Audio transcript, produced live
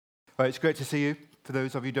Well, it's great to see you. For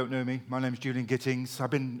those of you who don't know me, my name's Julian Gittings. I've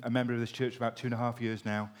been a member of this church for about 2.5 years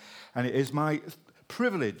now, and it is my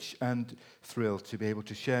privilege and thrill to be able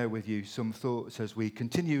to share with you some thoughts as we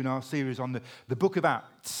continue in our series on the book of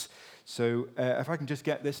Acts. So if I can just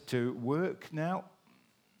get this to work now.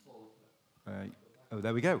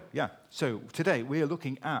 There we go. Yeah. So today we are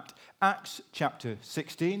looking at Acts chapter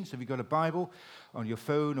 16. So if you've got a Bible on your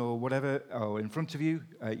phone or whatever, or in front of you,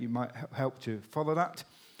 you might help to follow that.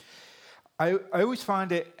 I always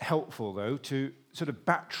find it helpful, though, to sort of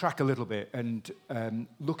backtrack a little bit and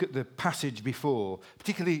look at the passage before,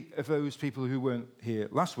 particularly of those people who weren't here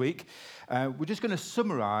last week. We're just going to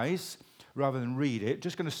summarize, rather than read it,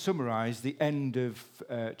 just going to summarize the end of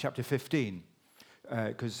chapter 15,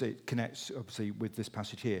 because it connects, obviously, with this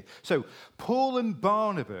passage here. So, Paul and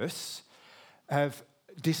Barnabas have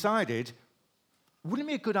decided, wouldn't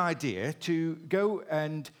it be a good idea to go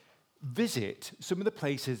and visit some of the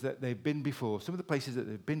places that they've been before, some of the places that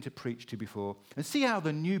they've been to preach to before, and see how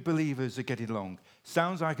the new believers are getting along.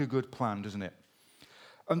 Sounds like a good plan, doesn't it?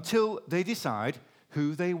 Until they decide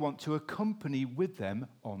who they want to accompany with them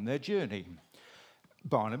on their journey.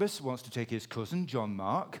 Barnabas wants to take his cousin, John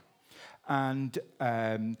Mark, and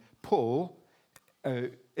Paul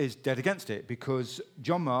is dead against it because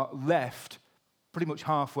John Mark left pretty much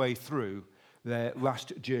halfway through their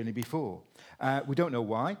last journey before. We don't know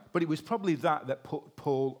why, but it was probably that put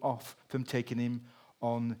Paul off from taking him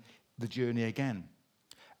on the journey again.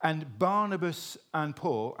 And Barnabas and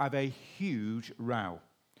Paul have a huge row,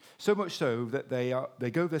 so much so that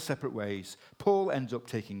they go their separate ways. Paul ends up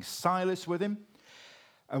taking Silas with him,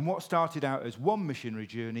 and what started out as one missionary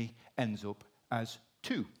journey ends up as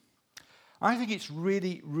two. I think it's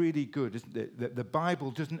really, really good, isn't it, that the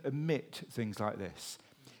Bible doesn't omit things like this.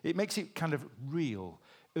 It makes it kind of real,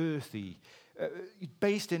 earthy,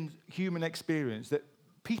 based in human experience, that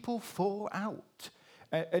people fall out.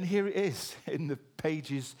 And here it is in the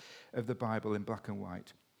pages of the Bible in black and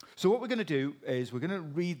white. So what we're going to do is we're going to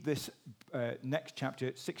read this next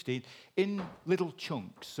chapter, 16, in little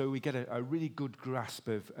chunks, so we get a really good grasp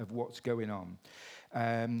of what's going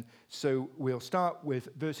on. So we'll start with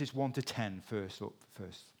verses 1 to 10 first.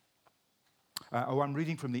 I'm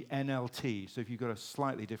reading from the NLT, so if you've got a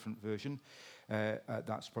slightly different version,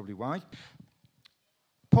 that's probably why.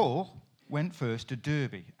 Paul went first to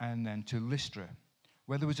Derbe and then to Lystra,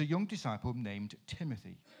 where there was a young disciple named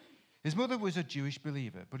Timothy. His mother was a Jewish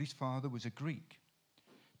believer, but his father was a Greek.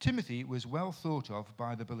 Timothy was well thought of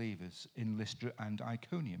by the believers in Lystra and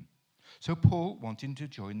Iconium, so Paul wanted to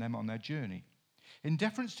join them on their journey. In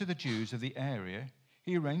deference to the Jews of the area,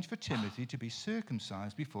 he arranged for Timothy to be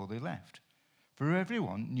circumcised before they left, for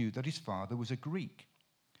everyone knew that his father was a Greek.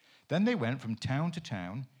 Then they went from town to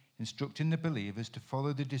town, instructing the believers to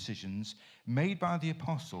follow the decisions made by the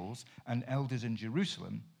apostles and elders in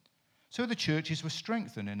Jerusalem. So the churches were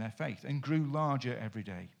strengthened in their faith and grew larger every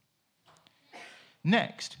day.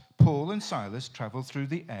 Next, Paul and Silas traveled through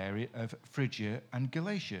the area of Phrygia and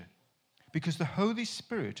Galatia, because the Holy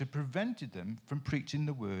Spirit had prevented them from preaching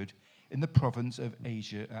the word in the province of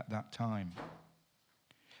Asia at that time.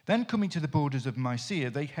 Then, coming to the borders of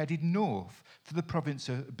Mysia, they headed north for the province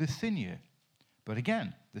of Bithynia. But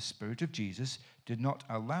again, the Spirit of Jesus did not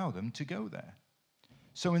allow them to go there.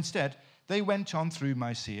 So instead, they went on through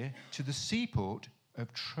Mysia to the seaport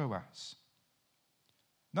of Troas.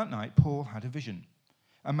 That night, Paul had a vision.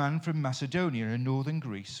 A man from Macedonia in northern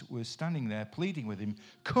Greece was standing there pleading with him,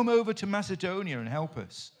 "Come over to Macedonia and help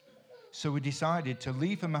us." So we decided to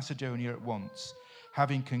leave for Macedonia at once,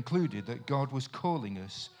 having concluded that God was calling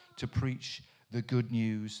us to preach the good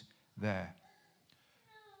news there.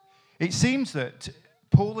 It seems that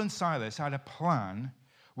Paul and Silas had a plan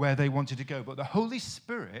where they wanted to go, but the Holy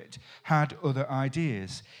Spirit had other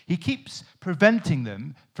ideas. He keeps preventing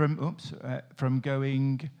them from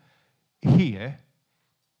going here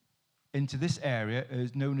into this area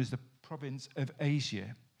known as the province of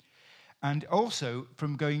Asia, and also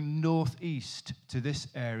from going northeast to this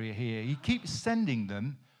area here. He keeps sending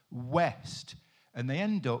them west, and they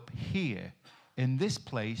end up here in this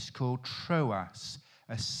place called Troas,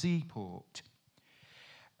 a seaport.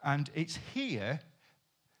 And it's here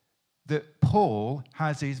that Paul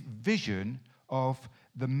has his vision of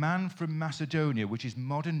the man from Macedonia, which is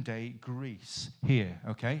modern-day Greece. Here,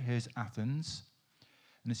 okay? Here's Athens,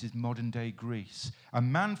 and this is modern-day Greece. A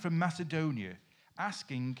man from Macedonia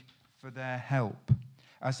asking for their help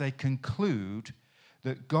as they conclude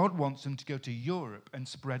that God wants them to go to Europe and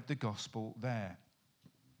spread the gospel there.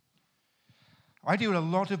 I do a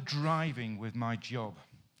lot of driving with my job,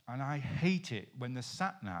 and I hate it when the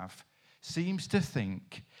sat-nav seems to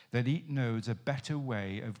think that he knows a better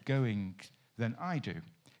way of going than I do.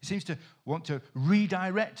 He seems to want to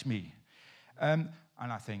redirect me. And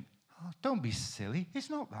I think, oh, don't be silly. It's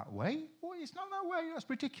not that way. Well, it's not that way. That's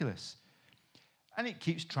ridiculous. And it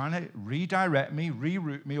keeps trying to redirect me,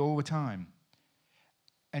 reroute me all the time.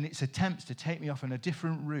 And its attempts to take me off on a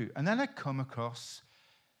different route. And then I come across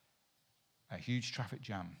a huge traffic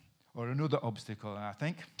jam or another obstacle. And I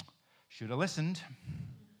think, should have listened.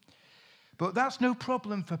 But that's no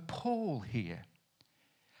problem for Paul here.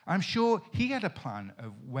 I'm sure he had a plan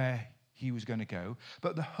of where he was going to go,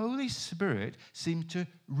 but the Holy Spirit seemed to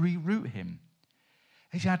reroute him.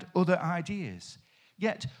 He had other ideas.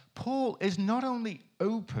 Yet, Paul is not only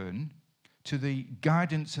open to the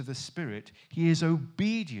guidance of the Spirit, he is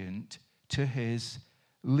obedient to his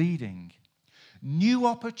leading. New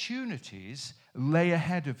opportunities lay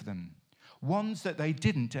ahead of them, ones that they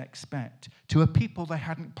didn't expect, to a people they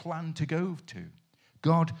hadn't planned to go to.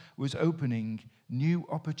 God was opening new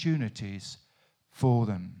opportunities for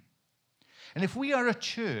them. And if we are a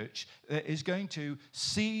church that is going to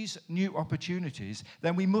seize new opportunities,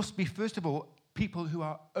 then we must be, first of all, people who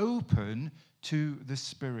are open to the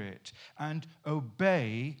Spirit and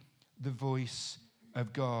obey the voice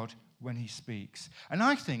of God when he speaks. And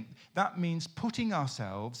I think that means putting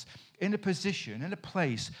ourselves in a position, in a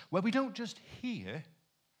place where we don't just hear,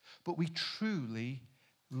 but we truly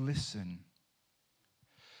listen.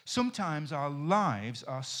 Sometimes our lives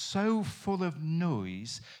are so full of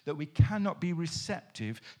noise that we cannot be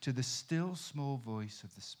receptive to the still small voice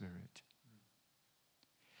of the Spirit.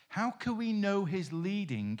 How can we know his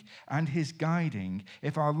leading and his guiding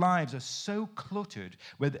if our lives are so cluttered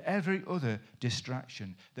with every other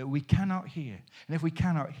distraction that we cannot hear? And if we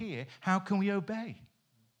cannot hear, how can we obey?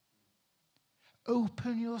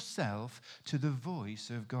 Open yourself to the voice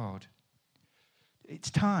of God. It's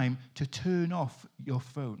time to turn off your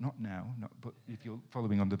phone. Not now, but if you're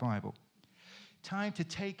following on the Bible. Time to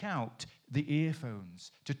take out the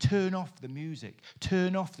earphones, to turn off the music,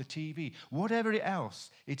 turn off the TV, whatever else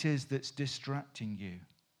it is that's distracting you.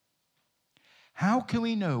 How can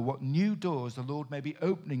we know what new doors the Lord may be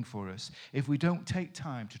opening for us if we don't take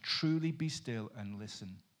time to truly be still and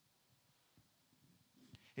listen?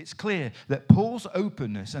 It's clear that Paul's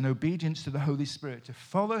openness and obedience to the Holy Spirit to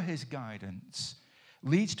follow his guidance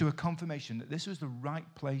leads to a confirmation that this was the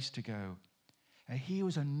right place to go. And here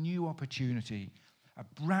was a new opportunity, a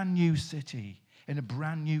brand new city in a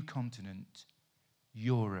brand new continent,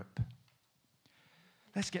 Europe.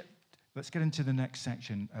 Let's get into the next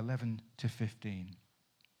section, 11 to 15.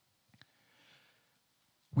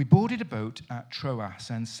 We boarded a boat at Troas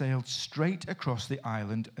and sailed straight across the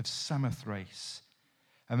island of Samothrace.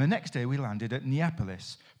 And the next day we landed at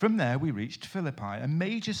Neapolis. From there we reached Philippi, a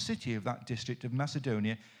major city of that district of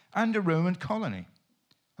Macedonia and a Roman colony.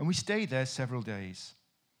 And we stayed there several days.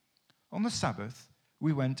 On the Sabbath,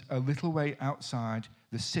 we went a little way outside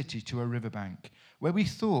the city to a riverbank, where we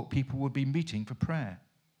thought people would be meeting for prayer.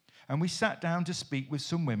 And we sat down to speak with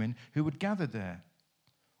some women who had gathered there.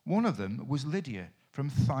 One of them was Lydia from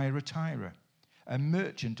Thyatira, a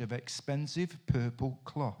merchant of expensive purple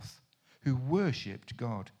cloth, who worshipped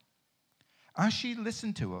God. As she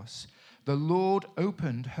listened to us, the Lord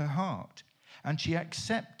opened her heart, and she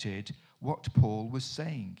accepted what Paul was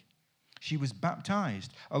saying. She was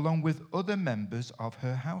baptized along with other members of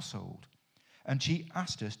her household, and she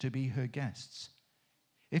asked us to be her guests.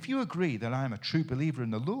 If you agree that I am a true believer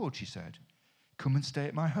in the Lord, she said, come and stay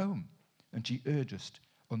at my home. And she urged us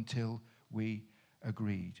until we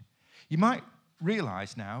agreed. You might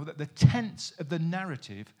realize now that the tense of the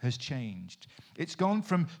narrative has changed. It's gone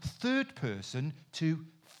from third person to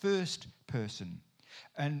first person.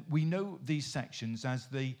 And we know these sections as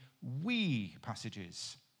the we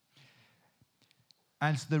passages.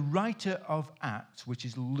 As the writer of Acts, which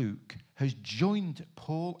is Luke, has joined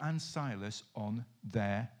Paul and Silas on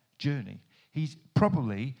their journey. He's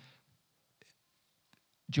probably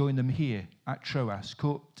joined them here at Troas,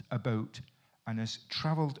 caught a boat, and has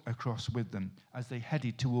travelled across with them as they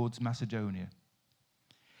headed towards Macedonia.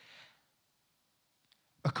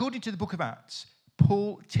 According to the book of Acts,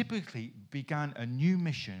 Paul typically began a new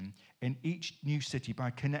mission in each new city by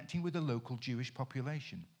connecting with the local Jewish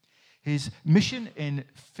population. His mission in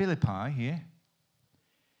Philippi here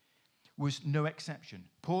was no exception.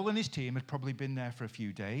 Paul and his team had probably been there for a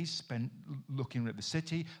few days, spent looking at the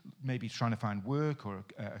city, maybe trying to find work or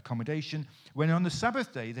accommodation, when on the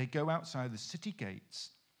Sabbath day they go outside the city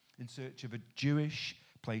gates in search of a Jewish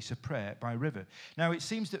place of prayer by river. Now, it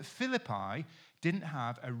seems that Philippi didn't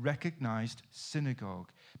have a recognized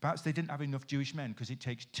synagogue. Perhaps they didn't have enough Jewish men, because it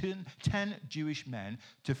takes 10 Jewish men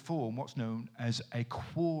to form what's known as a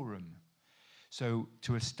quorum. So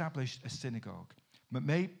to establish a synagogue.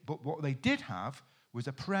 But what they did have was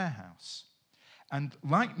a prayer house. And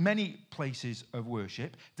like many places of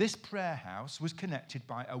worship, this prayer house was connected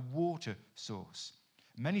by a water source.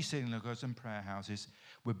 Many synagogues and prayer houses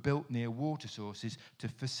were built near water sources to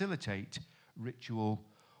facilitate ritual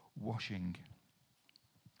washing.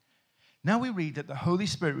 Now we read that the Holy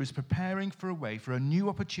Spirit was preparing for a way, for a new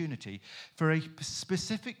opportunity, for a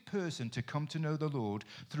specific person to come to know the Lord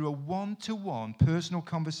through a one-to-one personal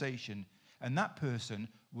conversation. And that person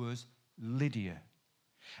was Lydia.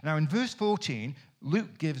 Now in verse 14,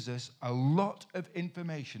 Luke gives us a lot of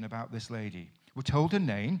information about this lady. We're told her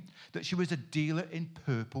name, that she was a dealer in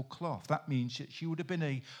purple cloth. That means that she would have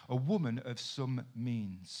been a woman of some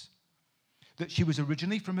means. That she was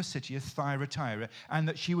originally from a city of Thyatira, and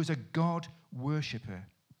that she was a God worshipper.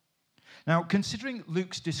 Now, considering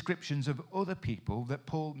Luke's descriptions of other people that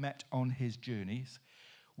Paul met on his journeys,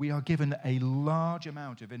 we are given a large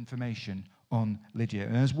amount of information on Lydia.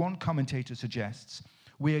 And as one commentator suggests,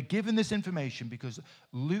 we are given this information because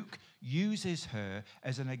Luke uses her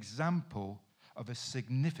as an example of a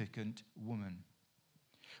significant woman.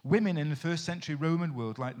 Women in the first century Roman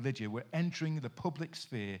world, like Lydia, were entering the public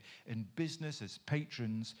sphere in business as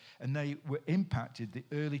patrons, and they were impacted the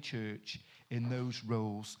early church in those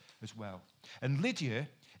roles as well. And Lydia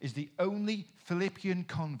is the only Philippian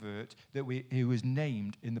convert who was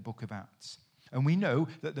named in the book of Acts. And we know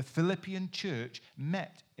that the Philippian church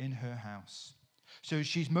met in her house. So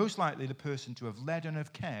she's most likely the person to have led and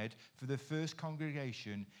have cared for the first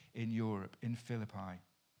congregation in Europe, in Philippi.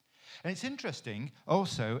 And it's interesting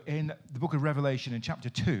also in the book of Revelation in chapter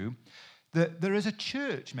 2 that there is a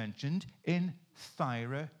church mentioned in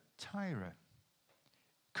Thyatira.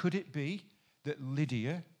 Could it be that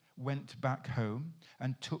Lydia went back home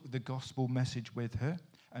and took the gospel message with her,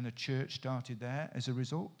 and a church started there as a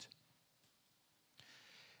result?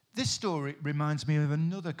 This story reminds me of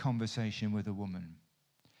another conversation with a woman,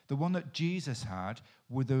 the one that Jesus had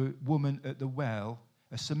with a woman at the well,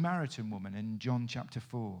 a Samaritan woman in John chapter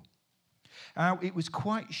 4. Now, it was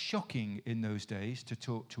quite shocking in those days to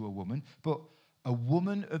talk to a woman, but a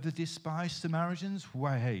woman of the despised Samaritans?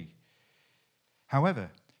 Why, hey. However,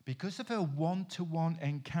 because of her one-to-one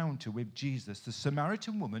encounter with Jesus, the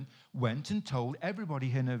Samaritan woman went and told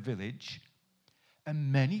everybody in her village,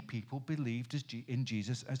 and many people believed in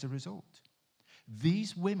Jesus as a result.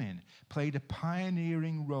 These women played a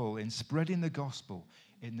pioneering role in spreading the gospel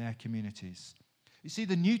in their communities. You see,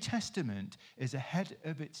 the New Testament is ahead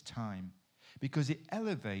of its time because it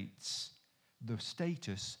elevates the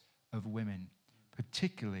status of women,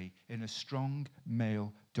 particularly in a strong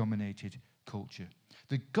male-dominated culture.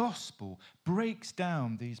 The gospel breaks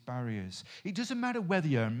down these barriers. It doesn't matter whether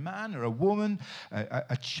you're a man or a woman,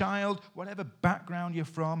 a child, whatever background you're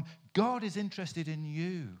from, God is interested in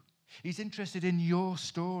you. He's interested in your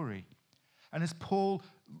story. And as Paul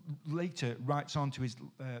later writes on to his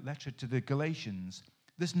letter to the Galatians,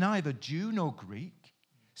 there's neither Jew nor Greek,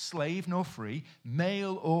 slave nor free,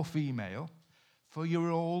 male or female, for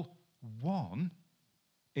you're all one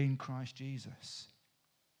in Christ Jesus.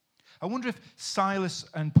 I wonder if Silas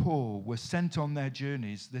and Paul were sent on their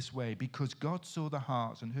journeys this way because God saw the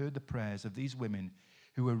hearts and heard the prayers of these women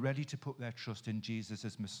who were ready to put their trust in Jesus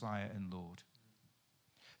as Messiah and Lord.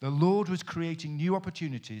 The Lord was creating new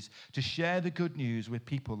opportunities to share the good news with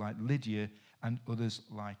people like Lydia and others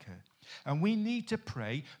like her. And we need to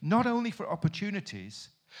pray not only for opportunities,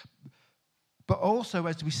 but also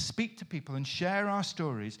as we speak to people and share our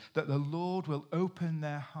stories, that the Lord will open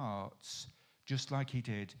their hearts just like he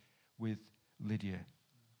did with Lydia.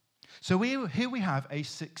 So here we have a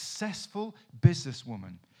successful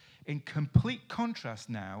businesswoman. In complete contrast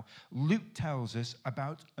now, Luke tells us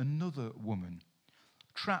about another woman,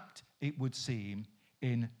 trapped, it would seem,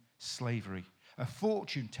 in slavery. A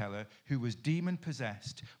fortune teller who was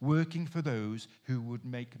demon-possessed, working for those who would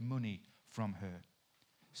make money from her.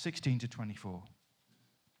 16 to 24.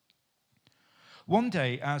 One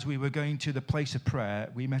day, as we were going to the place of prayer,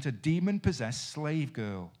 we met a demon-possessed slave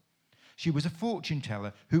girl. She was a fortune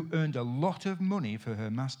teller who earned a lot of money for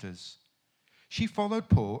her masters. She followed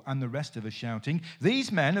Paul and the rest of us, shouting,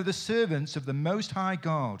 "These men are the servants of the Most High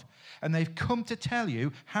God, and they've come to tell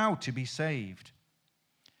you how to be saved."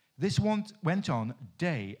 This went on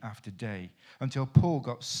day after day until Paul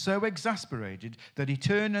got so exasperated that he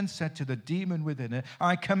turned and said to the demon within her,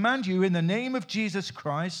 "I command you in the name of Jesus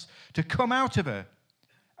Christ to come out of her."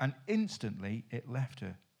 and instantly it left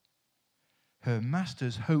her. Her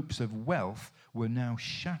master's hopes of wealth were now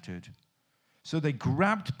shattered. So they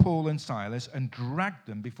grabbed Paul and Silas and dragged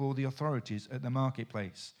them before the authorities at the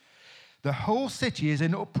marketplace. The whole city is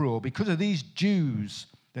in uproar because of these Jews,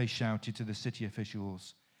 they shouted to the city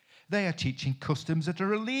officials. They are teaching customs that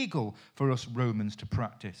are illegal for us Romans to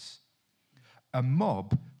practice. A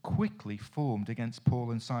mob quickly formed against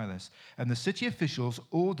Paul and Silas, and the city officials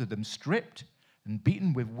ordered them stripped and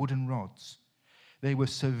beaten with wooden rods. They were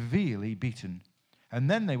severely beaten, and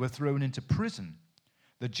then they were thrown into prison.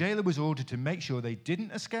 The jailer was ordered to make sure they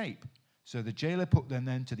didn't escape, so the jailer put them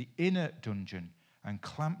then to the inner dungeon and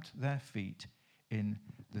clamped their feet in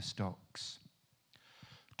the stocks.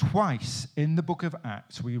 Twice in the book of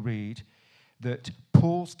Acts we read that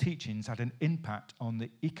Paul's teachings had an impact on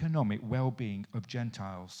the economic well-being of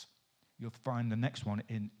Gentiles. You'll find the next one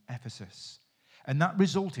in Ephesus. And that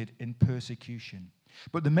resulted in persecution.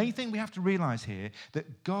 But the main thing we have to realize here,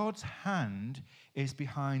 that God's hand is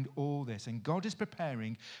behind all this, and God is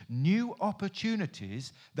preparing new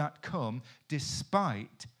opportunities that come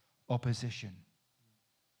despite opposition.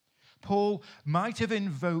 Paul might have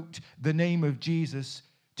invoked the name of Jesus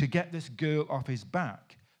to get this girl off his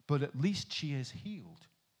back, but at least she is healed.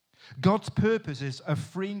 God's purposes of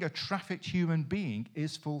freeing a trafficked human being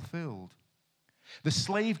is fulfilled. The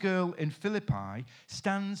slave girl in Philippi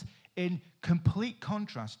stands in complete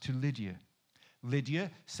contrast to Lydia. Lydia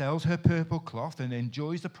sells her purple cloth and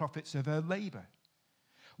enjoys the profits of her labor,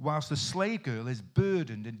 whilst the slave girl is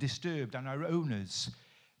burdened and disturbed, and her owners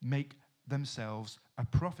make themselves a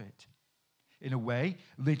profit. In a way,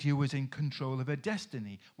 Lydia was in control of her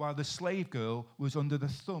destiny, while the slave girl was under the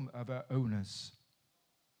thumb of her owners.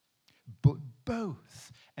 But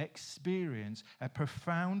both experience a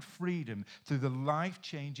profound freedom through the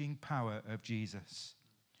life-changing power of Jesus.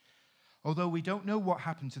 Although we don't know what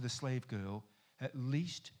happened to the slave girl, at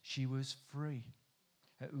least she was free.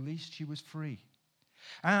 At least she was free.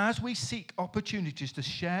 And as we seek opportunities to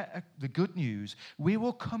share the good news, we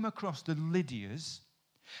will come across the Lydias,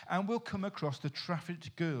 and we'll come across the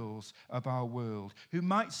trafficked girls of our world who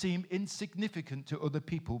might seem insignificant to other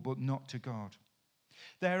people but not to God.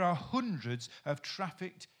 There are hundreds of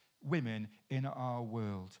trafficked women in our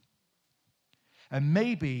world. And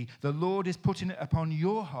maybe the Lord is putting it upon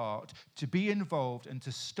your heart to be involved and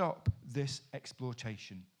to stop this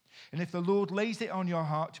exploitation. And if the Lord lays it on your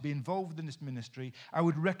heart to be involved in this ministry, I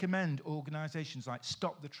would recommend organizations like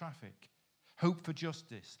Stop the Traffic, Hope for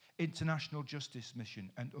Justice, International Justice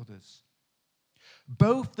Mission, and others.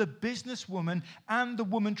 Both the businesswoman and the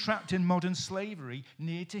woman trapped in modern slavery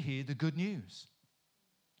need to hear the good news.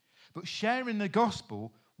 But sharing the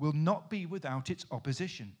gospel will not be without its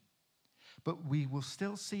opposition. But we will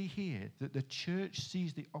still see here that the church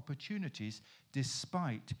sees the opportunities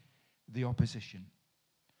despite the opposition.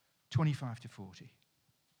 25 to 40.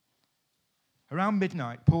 Around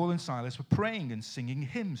midnight, Paul and Silas were praying and singing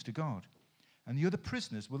hymns to God, and the other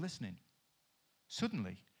prisoners were listening.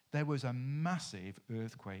 Suddenly, there was a massive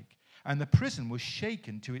earthquake, and the prison was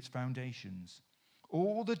shaken to its foundations.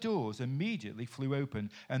 All the doors immediately flew open,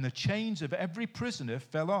 and the chains of every prisoner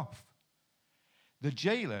fell off. The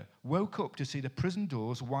jailer woke up to see the prison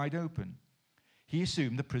doors wide open. He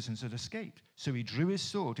assumed the prisoners had escaped, so he drew his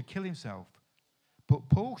sword to kill himself. But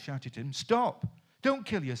Paul shouted to him, "Stop! Don't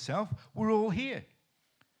kill yourself. We're all here."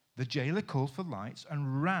 The jailer called for lights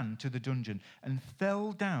and ran to the dungeon and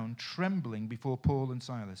fell down trembling before Paul and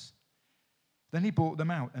Silas. Then he brought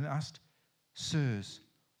them out and asked, "Sirs,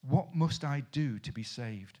 what must I do to be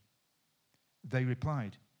saved?" They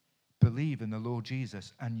replied, "Believe in the Lord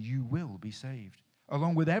Jesus and you will be saved,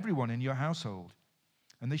 along with everyone in your household."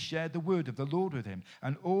 And they shared the word of the Lord with him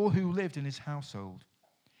and all who lived in his household.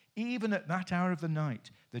 Even at that hour of the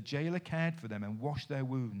night, the jailer cared for them and washed their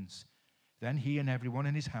wounds. Then he and everyone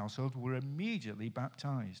in his household were immediately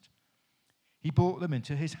baptized. He brought them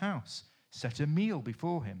into his house, set a meal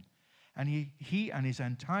before him, and he and his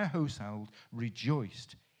entire household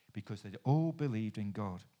rejoiced because they all believed in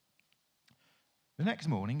God. The next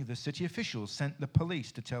morning, the city officials sent the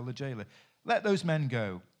police to tell the jailer, "Let those men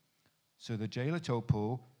go." So the jailer told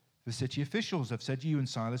Paul, "The city officials have said you and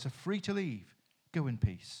Silas are free to leave. Go in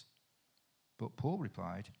peace." But Paul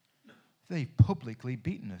replied, "They've publicly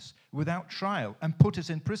beaten us without trial and put us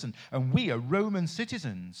in prison, and we are Roman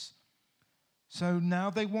citizens. So now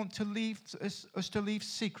they want to leave us to leave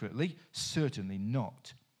secretly? Certainly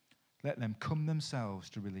not. Let them come themselves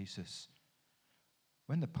to release us."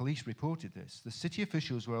 When the police reported this, the city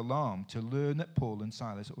officials were alarmed to learn that Paul and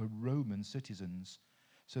Silas were Roman citizens.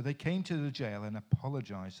 So they came to the jail and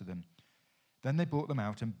apologized to them. Then they brought them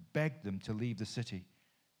out and begged them to leave the city.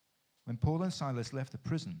 When Paul and Silas left the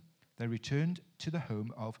prison, they returned to the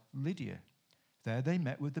home of Lydia. There they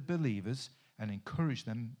met with the believers and encouraged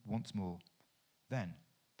them once more. Then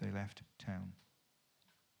they left town.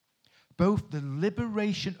 Both the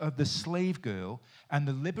liberation of the slave girl and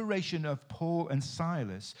the liberation of Paul and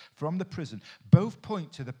Silas from the prison both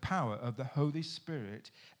point to the power of the Holy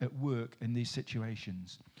Spirit at work in these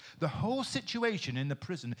situations. The whole situation in the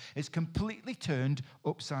prison is completely turned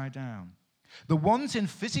upside down. The ones in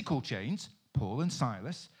physical chains, Paul and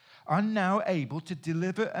Silas, are now able to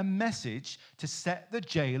deliver a message to set the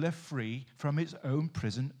jailer free from his own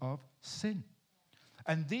prison of sin.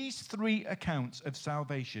 And these three accounts of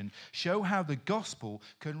salvation show how the gospel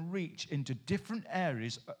can reach into different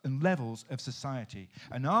areas and levels of society.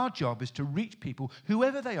 And our job is to reach people,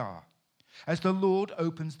 whoever they are, as the Lord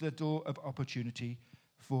opens the door of opportunity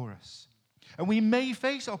for us. And we may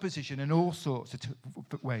face opposition in all sorts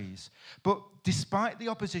of ways. But despite the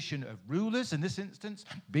opposition of rulers, in this instance,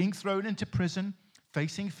 being thrown into prison,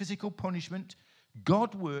 facing physical punishment,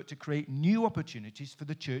 God worked to create new opportunities for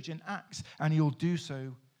the church in Acts, and he'll do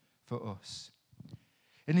so for us.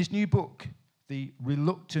 In his new book, The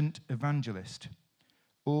Reluctant Evangelist,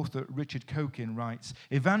 author Richard Cokin writes,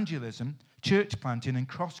 evangelism, church planting, and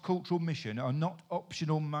cross-cultural mission are not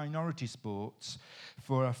optional minority sports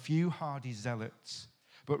for a few hardy zealots,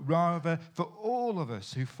 but rather for all of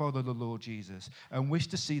us who follow the Lord Jesus and wish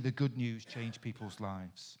to see the good news change people's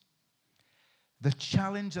lives. The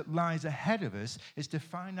challenge that lies ahead of us is to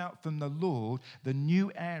find out from the Lord the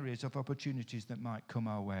new areas of opportunities that might come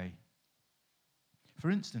our way. For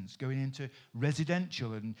instance, going into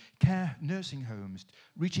residential and care nursing homes,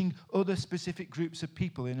 reaching other specific groups of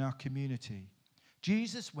people in our community.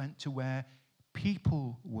 Jesus went to where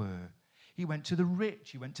people were. He went to the rich,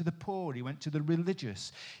 he went to the poor, he went to the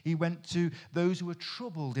religious, he went to those who were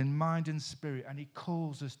troubled in mind and spirit, and he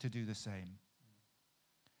calls us to do the same.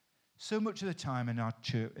 So much of the time in our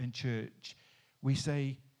church, we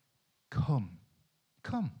say, come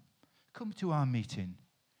to our meeting,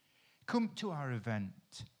 come to our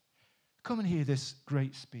event, come and hear this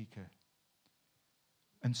great speaker,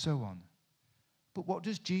 and so on. But what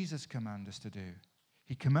does Jesus command us to do?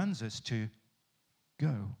 He commands us to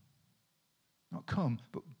go. Not come,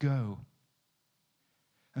 but go.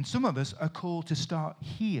 And some of us are called to start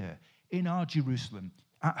here in our Jerusalem,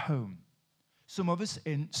 at home. Some of us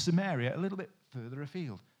in Samaria, a little bit further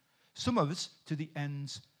afield. Some of us to the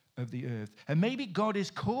ends of the earth. And maybe God is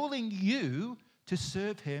calling you to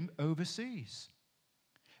serve him overseas.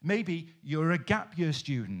 Maybe you're a gap year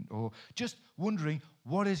student or just wondering,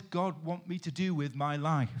 what does God want me to do with my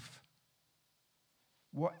life?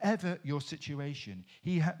 Whatever your situation,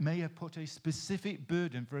 he may have put a specific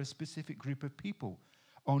burden for a specific group of people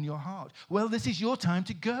on your heart. Well, this is your time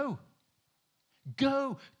to go.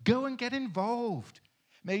 Go and get involved.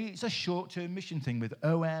 Maybe it's a short-term mission thing with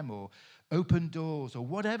OM or Open Doors or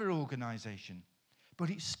whatever organization. But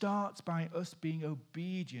it starts by us being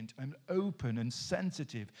obedient and open and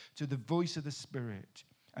sensitive to the voice of the Spirit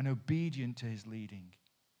and obedient to his leading.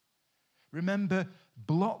 Remember,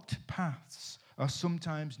 blocked paths are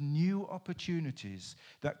sometimes new opportunities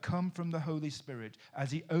that come from the Holy Spirit as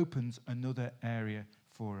he opens another area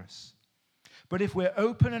for us. But if we're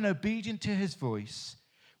open and obedient to his voice,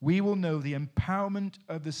 we will know the empowerment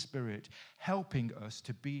of the Spirit helping us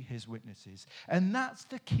to be his witnesses. And that's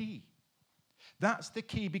the key. That's the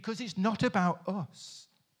key, because it's not about us.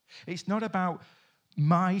 It's not about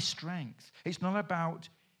my strength. It's not about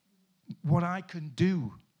what I can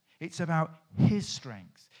do. It's about his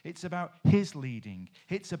strength. It's about his leading.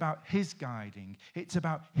 It's about his guiding. It's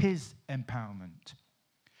about his empowerment.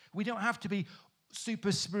 We don't have to be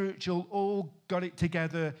super spiritual, all got it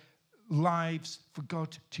together lives for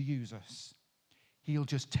God to use us. He'll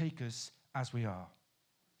just take us as we are.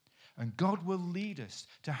 And God will lead us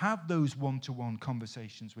to have those one-to-one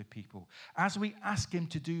conversations with people as we ask him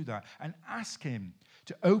to do that and ask him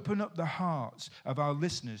to open up the hearts of our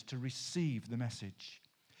listeners to receive the message.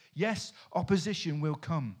 Yes, opposition will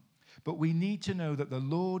come, but we need to know that the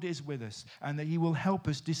Lord is with us and that he will help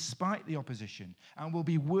us despite the opposition and will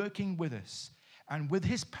be working with us and with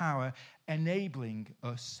his power enabling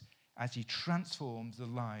us as he transforms the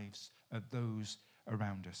lives of those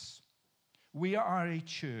around us. We are a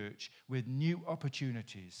church with new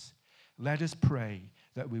opportunities. Let us pray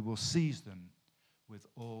that we will seize them with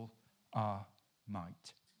all our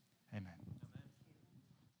might. Amen.